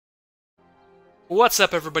What's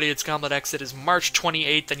up, everybody? It's Gauntlet X. It is March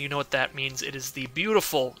 28th, and you know what that means. It is the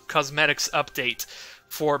beautiful cosmetics update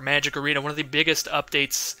for Magic Arena. One of the biggest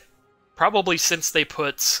updates probably since they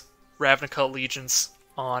put Ravnica Allegiance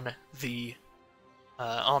on the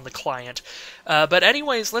client. But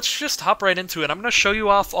anyways, let's just hop right into it. I'm going to show you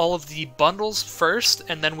off all of the bundles first,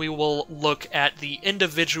 and then we will look at the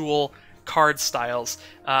individual card styles.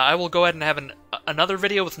 I will go ahead and have another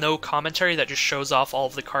video with no commentary that just shows off all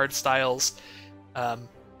of the card styles.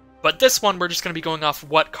 But this one, we're just going to be going off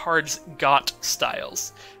what cards got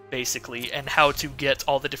styles, basically, and how to get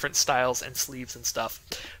all the different styles and sleeves and stuff.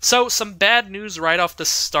 So, some bad news right off the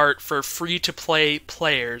start for free-to-play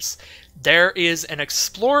players. There is an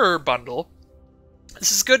Explorer bundle.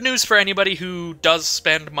 This is good news for anybody who does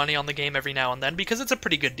spend money on the game every now and then, because it's a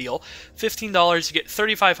pretty good deal. $15, you get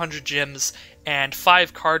 3,500 gems and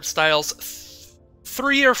 5 card styles,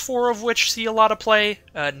 3 or 4 of which see a lot of play.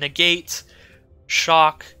 Negate,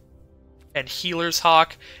 Shock, and Healer's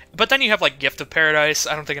Hawk. But then you have, like, Gift of Paradise.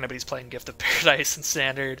 I don't think anybody's playing Gift of Paradise in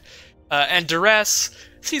Standard. And Duress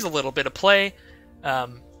sees a little bit of play.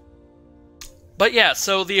 But yeah,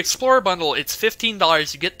 so the Explorer bundle, it's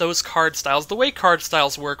 $15. You get those card styles. The way card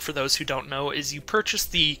styles work, for those who don't know, is you purchase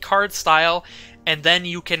the card style, and then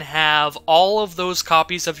you can have all of those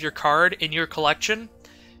copies of your card in your collection.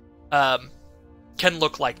 Can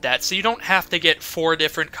look like that. So you don't have to get 4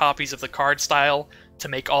 different copies of the card style to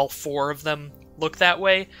make all 4 of them look that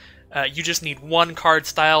way. You just need 1 card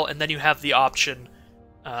style, and then you have the option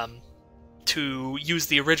to use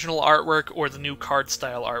the original artwork or the new card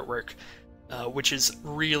style artwork, which is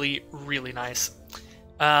really, really nice.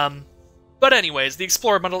 But anyways, the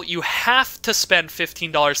Explorer bundle, you have to spend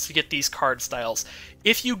 $15 to get these card styles.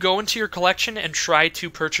 If you go into your collection and try to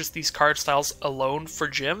purchase these card styles alone for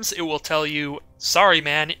gems, it will tell you, sorry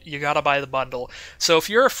man, you gotta buy the bundle. So if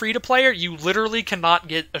you're a free-to-player, you literally cannot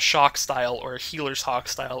get a Shock style, or a Healer's Hawk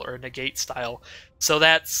style, or a Negate style. So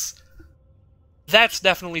that's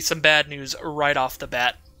definitely some bad news right off the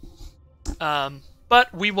bat.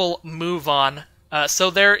 But we will move on. So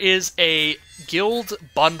there is a guild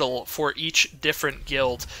bundle for each different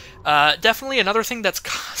guild. Definitely another thing that's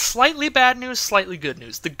slightly bad news, slightly good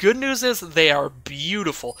news. The good news is they are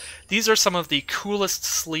beautiful. These are some of the coolest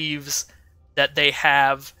sleeves that they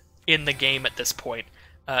have in the game at this point.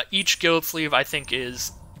 Each guild sleeve, I think,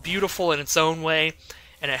 is beautiful in its own way,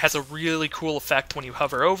 and it has a really cool effect when you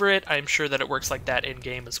hover over it. I'm sure that it works like that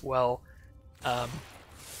in-game as well.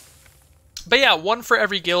 But yeah, 1 for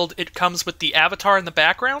every guild. It comes with the avatar in the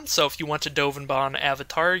background, so if you want a Dovonbon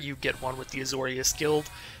avatar, you get one with the Azorius guild.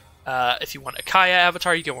 If you want a Kaya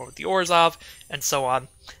avatar, you get one with the Orzhov, and so on.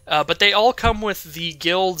 But they all come with the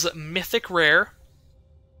guild's mythic rare.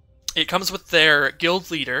 It comes with their guild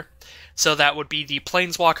leader, so that would be the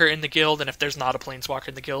Planeswalker in the guild, and if there's not a Planeswalker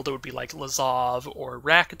in the guild, it would be like Lazav or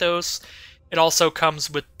Rakdos. It also comes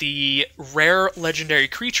with the rare legendary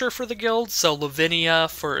creature for the guild, so Lavinia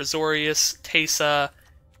for Azorius, Teysa,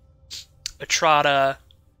 Etrata,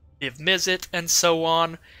 Niv-Mizzet, and so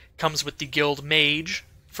on. Comes with the Guildmage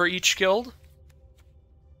for each guild,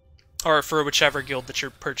 or for whichever guild that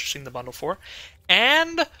you're purchasing the bundle for.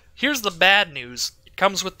 And here's the bad news. It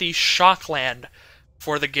comes with the Shockland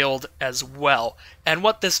for the guild as well. And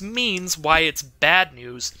what this means, why it's bad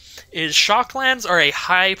news, is Shocklands are a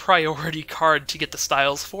high priority card to get the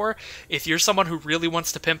styles for. If you're someone who really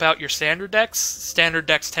wants to pimp out your standard decks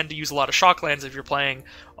tend to use a lot of Shocklands if you're playing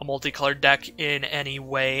a multicolored deck in any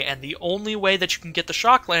way, and the only way that you can get the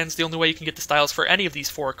Shocklands, the only way you can get the styles for any of these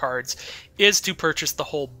 4 cards, is to purchase the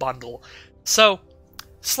whole bundle. So,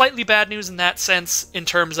 slightly bad news in that sense, in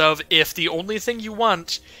terms of if the only thing you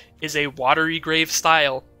want is a Watery Grave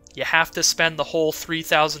style, you have to spend the whole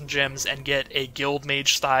 3,000 gems and get a Guildmage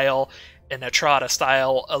style, an Etrata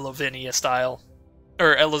style, a Lavinia style,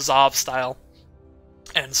 or a Lazav style,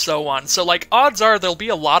 and so on. So, like, odds are there'll be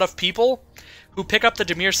a lot of people who pick up the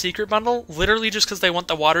Dimir Secret Bundle literally just because they want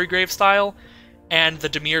the Watery Grave style and the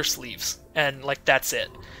Dimir sleeves, and, like, that's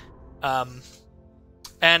it.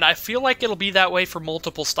 And I feel like it'll be that way for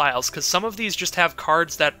multiple styles, because some of these just have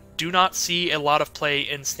cards that do not see a lot of play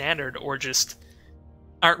in Standard, or just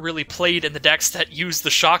aren't really played in the decks that use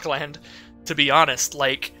the Shockland, to be honest.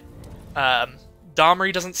 Like,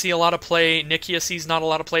 Domri doesn't see a lot of play, Nikya sees not a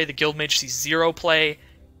lot of play, the Guildmage sees 0 play,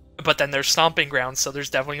 but then there's Stomping Grounds, so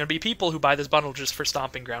there's definitely going to be people who buy this bundle just for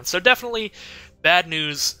Stomping Grounds. So definitely bad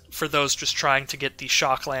news for those just trying to get the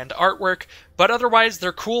Shockland artwork, but otherwise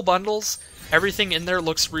they're cool bundles. Everything in there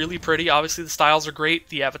looks really pretty. Obviously the styles are great,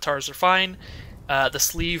 the avatars are fine, the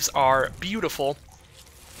sleeves are beautiful.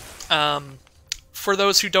 For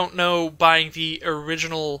those who don't know, buying the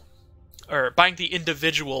original or buying the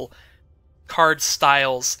individual card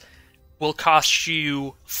styles will cost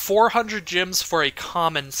you 400 gems for a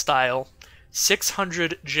common style,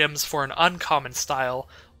 600 gems for an uncommon style,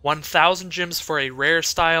 1,000 gems for a rare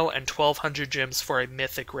style, and 1,200 gems for a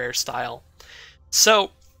mythic rare style.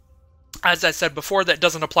 So, as I said before, that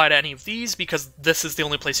doesn't apply to any of these because this is the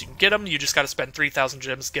only place you can get them. You just got to spend 3,000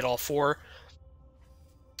 gems to get all 4.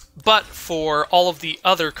 But for all of the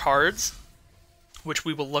other cards, which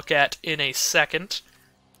we will look at in a second,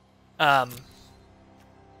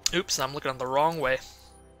 oops, I'm looking on the wrong way.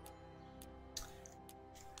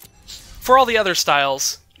 For all the other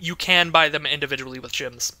styles, you can buy them individually with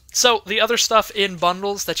gems. So, the other stuff in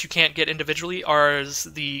bundles that you can't get individually are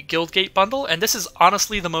the Guildgate bundle, and this is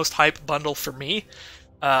honestly the most hype bundle for me.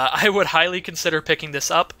 I would highly consider picking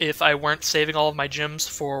this up if I weren't saving all of my gems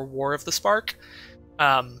for War of the Spark.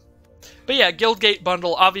 But yeah, Guildgate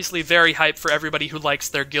bundle, obviously very hype for everybody who likes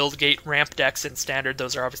their Guildgate ramp decks in Standard.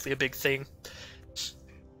 Those are obviously a big thing.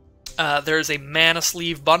 There's a Mana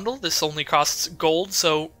Sleeve bundle. This only costs gold,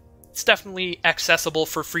 so it's definitely accessible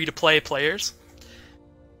for free-to-play players.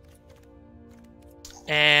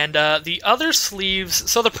 And the other sleeves,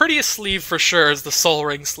 so the prettiest sleeve for sure is the Soul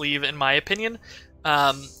Ring sleeve, in my opinion,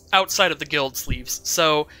 outside of the Guild sleeves.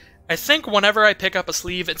 So I think whenever I pick up a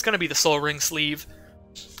sleeve, it's going to be the Soul Ring sleeve.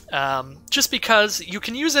 Just because you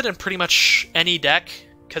can use it in pretty much any deck,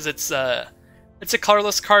 because it's a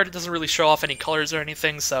colorless card, it doesn't really show off any colors or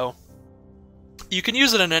anything, so you can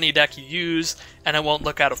use it in any deck you use, and it won't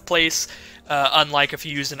look out of place, unlike if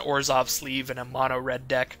you use an Orzhov sleeve in a mono-red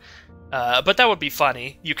deck. But that would be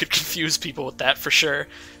funny. You could confuse people with that for sure.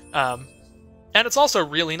 And it's also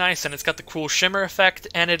really nice, and it's got the cool shimmer effect,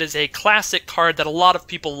 and it is a classic card that a lot of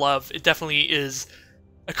people love. It definitely is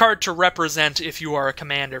a card to represent if you are a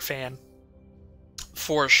Commander fan,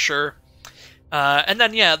 for sure. And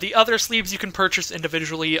then, yeah, the other sleeves you can purchase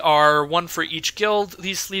individually are one for each guild.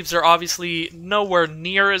 These sleeves are obviously nowhere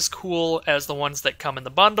near as cool as the ones that come in the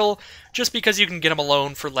bundle, just because you can get them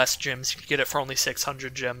alone for less gems. You can get it for only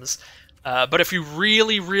 600 gems. But if you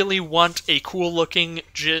really, really want a cool-looking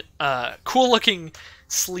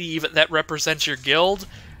sleeve that represents your guild,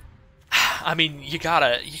 I mean, you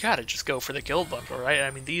gotta just go for the guild bundle, right?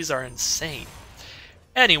 I mean, these are insane.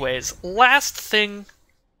 Anyways, last thing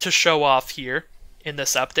to show off here in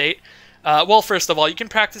this update. Well, first of all, you can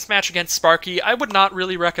practice match against Sparky. I would not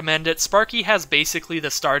really recommend it. Sparky has basically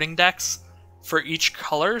the starting decks for each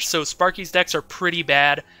color, so Sparky's decks are pretty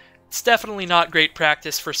bad. It's definitely not great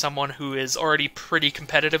practice for someone who is already pretty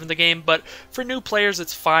competitive in the game, but for new players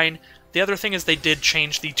it's fine. The other thing is they did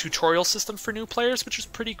change the tutorial system for new players, which is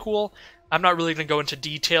pretty cool. I'm not really going to go into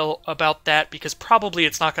detail about that because probably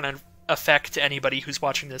it's not going to affect anybody who's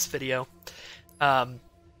watching this video.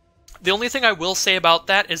 The only thing I will say about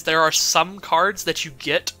that is there are some cards that you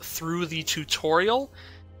get through the tutorial,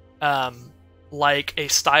 like a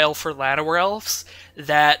style for Llanowar Elves,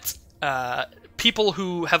 that people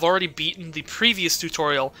who have already beaten the previous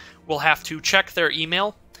tutorial will have to check their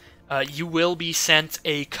email. You will be sent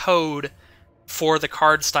a code for the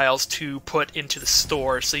card styles to put into the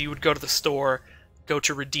store. So you would go to the store, go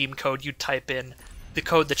to redeem code, you'd type in the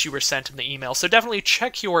code that you were sent in the email. So definitely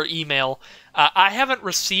check your email. I haven't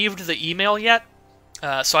received the email yet,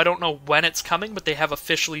 so I don't know when it's coming, but they have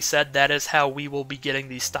officially said that is how we will be getting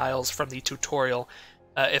these styles from the tutorial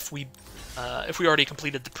if we already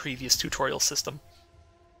completed the previous tutorial system.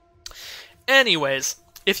 Anyways,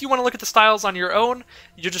 if you want to look at the styles on your own,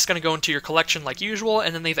 you're just going to go into your collection like usual,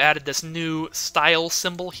 and then they've added this new style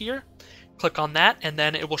symbol here. Click on that, and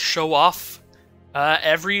then it will show off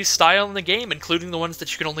every style in the game, including the ones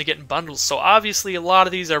that you can only get in bundles. So obviously a lot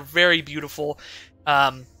of these are very beautiful.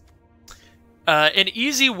 An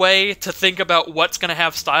easy way to think about what's going to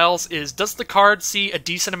have styles is, does the card see a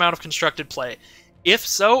decent amount of constructed play? If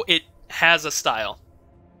so, it has a style.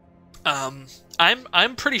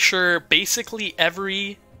 I'm pretty sure basically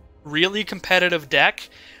every really competitive deck,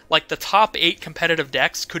 like the top 8 competitive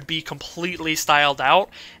decks, could be completely styled out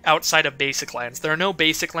outside of basic lands. There are no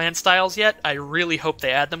basic land styles yet. I really hope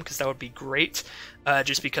they add them because that would be great,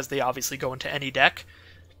 just because they obviously go into any deck.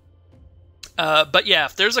 But yeah,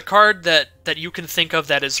 if there's a card that you can think of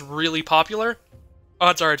that is really popular,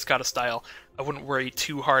 odds are it's got a style. I wouldn't worry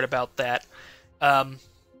too hard about that.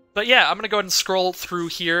 But yeah, I'm going to go ahead and scroll through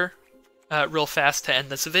here real fast to end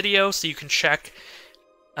this video, so you can check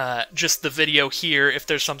just the video here if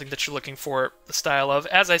there's something that you're looking for the style of.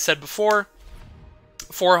 As I said before,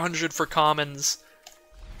 400 for commons,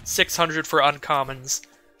 600 for uncommons,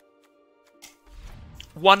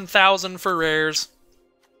 1,000 for rares,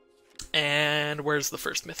 And where's the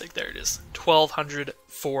first mythic? There it is. 1,200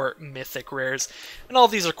 for mythic rares. And all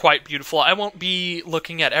of these are quite beautiful. I won't be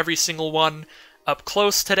looking at every single one up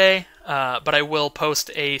close today, but I will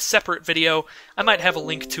post a separate video. I might have a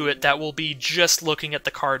link to it that will be just looking at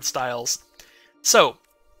the card styles. So,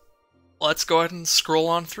 let's go ahead and scroll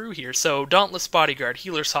on through here. So, Dauntless Bodyguard,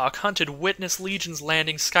 Healer's Hawk, Hunted Witness, Legion's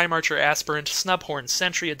Landing, Skymarcher Aspirant, Snubhorn,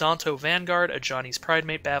 Sentry, Adonto Vanguard, Ajani's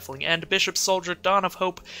Pridemate, Baffling End, Bishop Soldier, Dawn of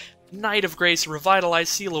Hope, Knight of Grace, Revitalize,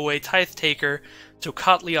 Seal Away, Tithe Taker,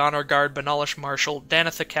 Tokatli Honor Guard, Banalish Marshal,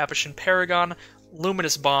 Danitha Capuchin Paragon,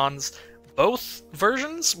 Luminous Bonds, both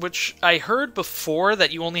versions, which I heard before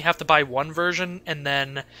that you only have to buy one version, and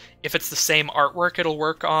then if it's the same artwork, it'll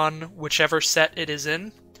work on whichever set it is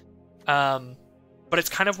in. But it's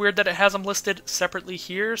kind of weird that it has them listed separately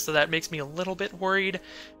here, so that makes me a little bit worried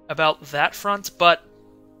about that front, but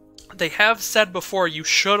they have said before you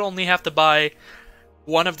should only have to buy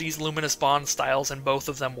one of these Luminous Bond styles and both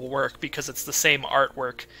of them will work because it's the same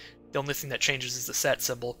artwork. The only thing that changes is the set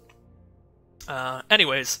symbol.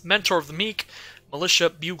 Anyways, Mentor of the Meek, Militia,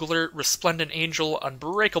 Bugler, Resplendent Angel,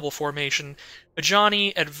 Unbreakable Formation,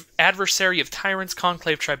 Ajani, Adversary of Tyrants,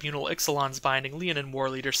 Conclave Tribunal, Ixalan's Binding, Leonin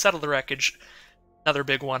Warleader, Settle the Wreckage, another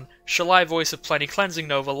big one, Shalai Voice of Plenty, Cleansing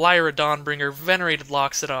Nova, Lyra Dawnbringer, Venerated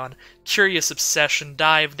Loxodon, Curious Obsession,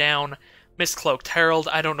 Dive Down, Mistcloaked Herald.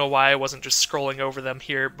 I don't know why I wasn't just scrolling over them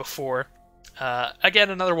here before.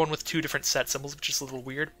 Again, another one with two different set symbols, which is a little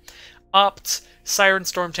weird. Opt, Siren,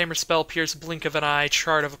 Stormtamer, Spell Pierce, Blink of an Eye,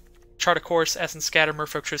 Chart of Course, Essence Scatter,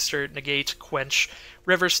 Merfolk Trister, Negate, Quench,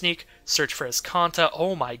 River Sneak, Search for Escanta.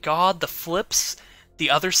 Oh my god, the flips! The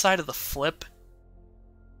other side of the flip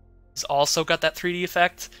has also got that 3D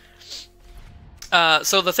effect.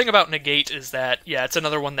 So the thing about Negate is that, yeah, it's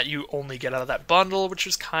another one that you only get out of that bundle, which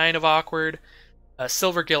is kind of awkward.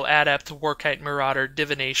 Silvergill Adept, Warkite Marauder,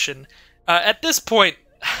 Divination. At this point,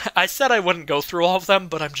 I said I wouldn't go through all of them,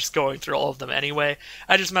 but I'm just going through all of them anyway.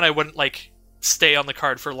 I just meant I wouldn't, like, stay on the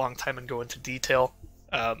card for a long time and go into detail.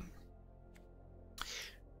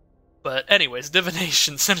 But anyways,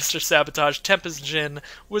 Divination, Sinister Sabotage, Tempest Djinn,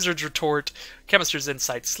 Wizard's Retort, Chemist's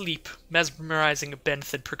Insight, Sleep, Mesmerizing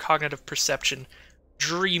Benefit, Precognitive Perception,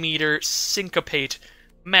 Dream Eater, Syncopate,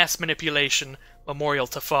 Mass Manipulation, Memorial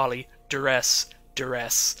to Folly, Duress,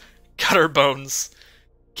 Gutter Bones,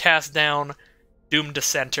 Cast Down, Doom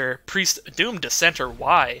Dissenter, Doom Dissenter,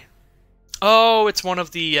 why? Oh, it's one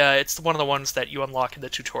of the ones that you unlock in the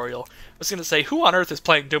tutorial. I was gonna say, who on earth is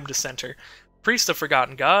playing Doom Dissenter? Priest of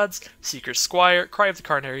Forgotten Gods, Seeker's Squire, Cry of the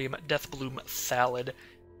Carnarium, Deathbloom Thallid,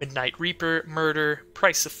 Midnight Reaper, Murder,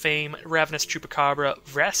 Price of Fame, Ravenous Chupacabra,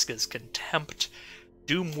 Vraska's Contempt,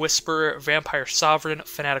 Doom Whisperer, Vampire Sovereign,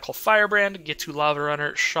 Fanatical Firebrand, Get to Lava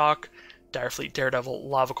Runner, Shock, Direfleet Daredevil,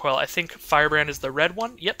 Lava Coil. I think Firebrand is the red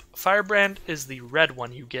one. Yep, Firebrand is the red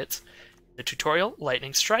one you get. The tutorial,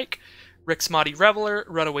 Lightning Strike, Rixmati Reveler,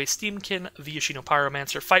 Runaway Steamkin, Vyushino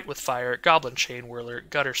Pyromancer, Fight with Fire, Goblin Chain Whirler,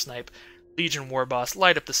 Gutter Snipe, Legion Warboss,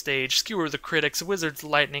 Light Up the Stage, Skewer the Critics, Wizard's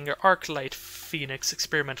Lightning, Arclight Phoenix,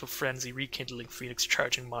 Experimental Frenzy, Rekindling Phoenix,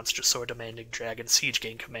 Charging Monster, Sword Demanding Dragon, Siege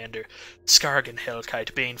Gang Commander, Skargan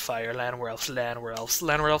Hellkite, Banefire, Llanowar Elves.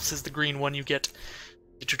 Llanowar Elves is the green one you get.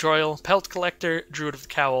 The tutorial, Pelt Collector, Druid of the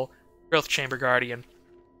Cowl, Growth Chamber Guardian,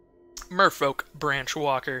 Merfolk, Branch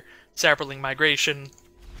Walker, Sapperling Migration.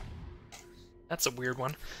 That's a weird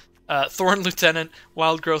one. Thorn Lieutenant,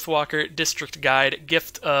 Wild Growth Walker, District Guide,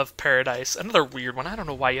 Gift of Paradise. Another weird one. I don't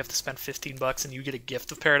know why you have to spend $15 and you get a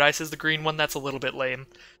Gift of Paradise as the green one. That's a little bit lame.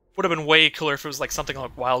 Would have been way cooler if it was like something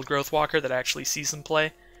like Wild Growth Walker that actually sees some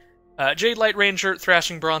play. Jade Light Ranger,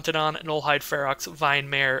 Thrashing Brontodon, Nullhide Ferox, Vine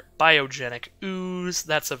Mare, Biogenic Ooze.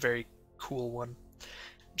 That's a very cool one.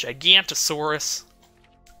 Gigantosaurus,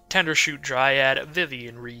 Tendershoot Dryad,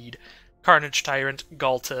 Vivian Reed, Carnage Tyrant,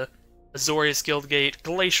 Galta, Azorius Guildgate,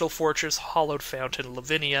 Glacial Fortress, Hollowed Fountain,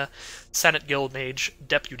 Lavinia, Senate Guildmage,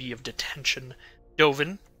 Deputy of Detention,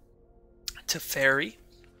 Dovin, Teferi,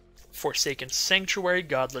 Forsaken Sanctuary,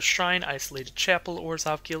 Godless Shrine, Isolated Chapel,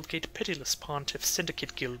 Orzhov Guildgate, Pitiless Pontiff,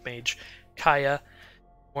 Syndicate Guildmage, Kaya,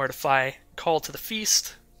 Mortify, Call to the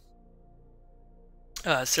Feast,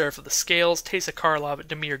 Seraph of the Scales, Teysa Karlov,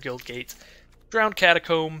 Dimir Guildgate, Drowned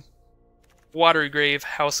Catacomb, Watery Grave,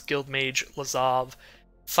 House Guildmage, Lazav,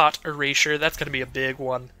 Thought Erasure. That's going to be a big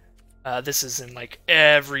one. This is in like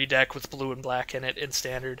every deck with blue and black in it in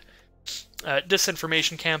Standard.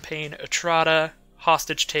 Disinformation Campaign, Etrata,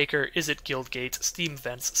 Hostage Taker, Izzet Guildgate, Steam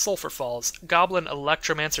Vents, Sulphur Falls, Goblin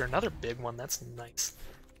Electromancer, another big one. That's nice.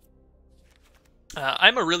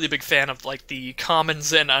 I'm a really big fan of like the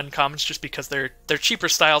commons and uncommons just because they're cheaper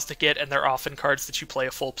styles to get and they're often cards that you play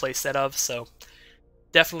a full play set of. So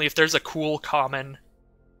definitely, if there's a cool common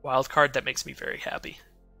wildcard, that makes me very happy.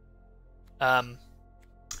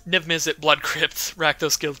 Niv-Mizzet, Blood Crypt,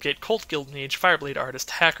 Rakdos Guildgate, Cult Guildmage, Fireblade Artist,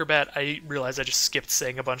 Hackerbat. I realize I just skipped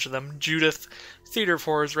saying a bunch of them. Judith, Theater of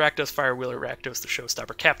Horrors, Rakdos Firewheeler, Rakdos the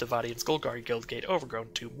Showstopper, Captive Audience, Golgari Guildgate, Overgrown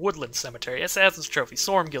Tomb, Woodland Cemetery, Assassin's Trophy,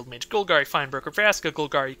 Storm Guildmage, Golgari Finebroker, Vraska,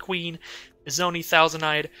 Golgari Queen, Izoni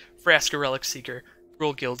Thousand-Eyed, Vraska Relic Seeker,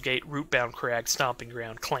 Gruul Guildgate, Rootbound Crag, Stomping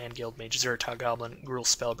Ground, Clan Guildmage, Zerta Goblin, Gruul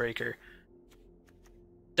Spellbreaker,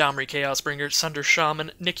 Domri Chaosbringer, Sunder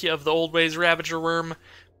Shaman, Nikya of the Old Ways, Ravager Worm,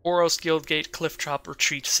 Boros Guildgate, Cliffchop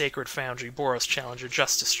Retreat, Sacred Foundry, Boros Challenger,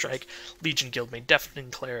 Justice Strike, Legion Guildmate, Deafening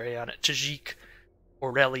Clarion, Tajic,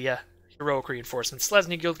 Aurelia, Heroic Reinforcement,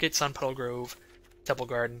 Selesnya Guildgate, Sunpetal Grove, Temple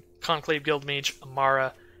Garden, Conclave Guildmage,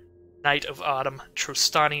 Emmara, Knight of Autumn,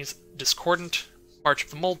 Trostani's Discordant, March of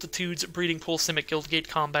the Multitudes, Breeding Pool, Simic Guildgate,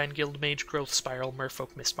 Combine Guildmage, Growth Spiral,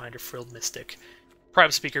 Merfolk Mistbinder, Frilled Mystic, Prime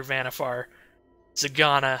Speaker Vanifar,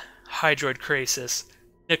 Zagana, Hydroid Krasis,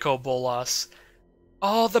 Nico Bolas.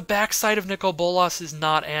 Oh, the backside of Nico Bolas is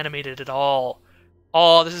not animated at all.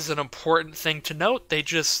 Oh, this is an important thing to note. They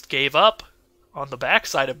just gave up on the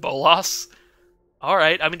backside of Bolas.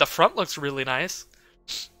 Alright, I mean, the front looks really nice.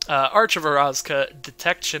 Arch of Orazka,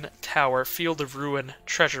 Detection Tower, Field of Ruin,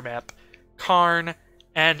 Treasure Map, Karn,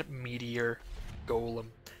 and Meteor Golem.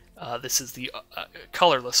 This is the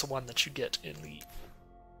colorless one that you get in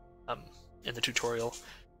the tutorial.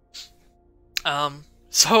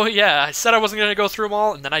 So yeah, I said I wasn't going to go through them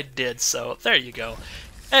all, and then I did, so there you go.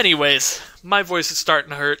 Anyways, my voice is starting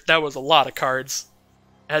to hurt. That was a lot of cards,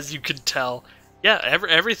 as you can tell. Yeah,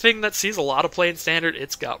 everything that sees a lot of play in Standard,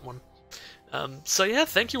 it's got one. So yeah,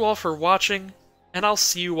 thank you all for watching, and I'll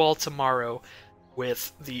see you all tomorrow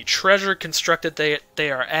with the treasure constructed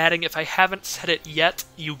they are adding. If I haven't said it yet,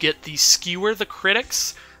 you get the Skewer the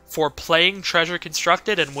Critics for playing Treasure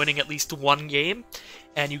Constructed and winning at least one game,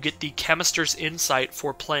 and you get the Chemister's Insight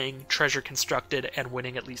for playing Treasure Constructed and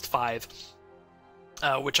winning at least 5.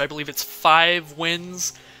 Which I believe it's 5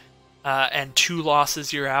 wins and 2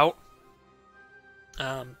 losses, you're out.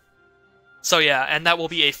 So yeah, and that will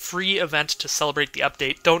be a free event to celebrate the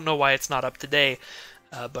update. Don't know why it's not up today,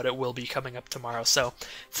 but it will be coming up tomorrow. So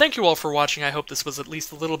thank you all for watching. I hope this was at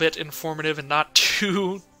least a little bit informative and not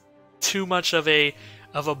too much of a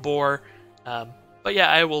bore. But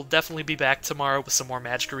yeah, I will definitely be back tomorrow with some more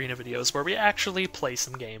Magic Arena videos where we actually play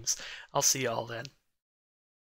some games. I'll see you all then.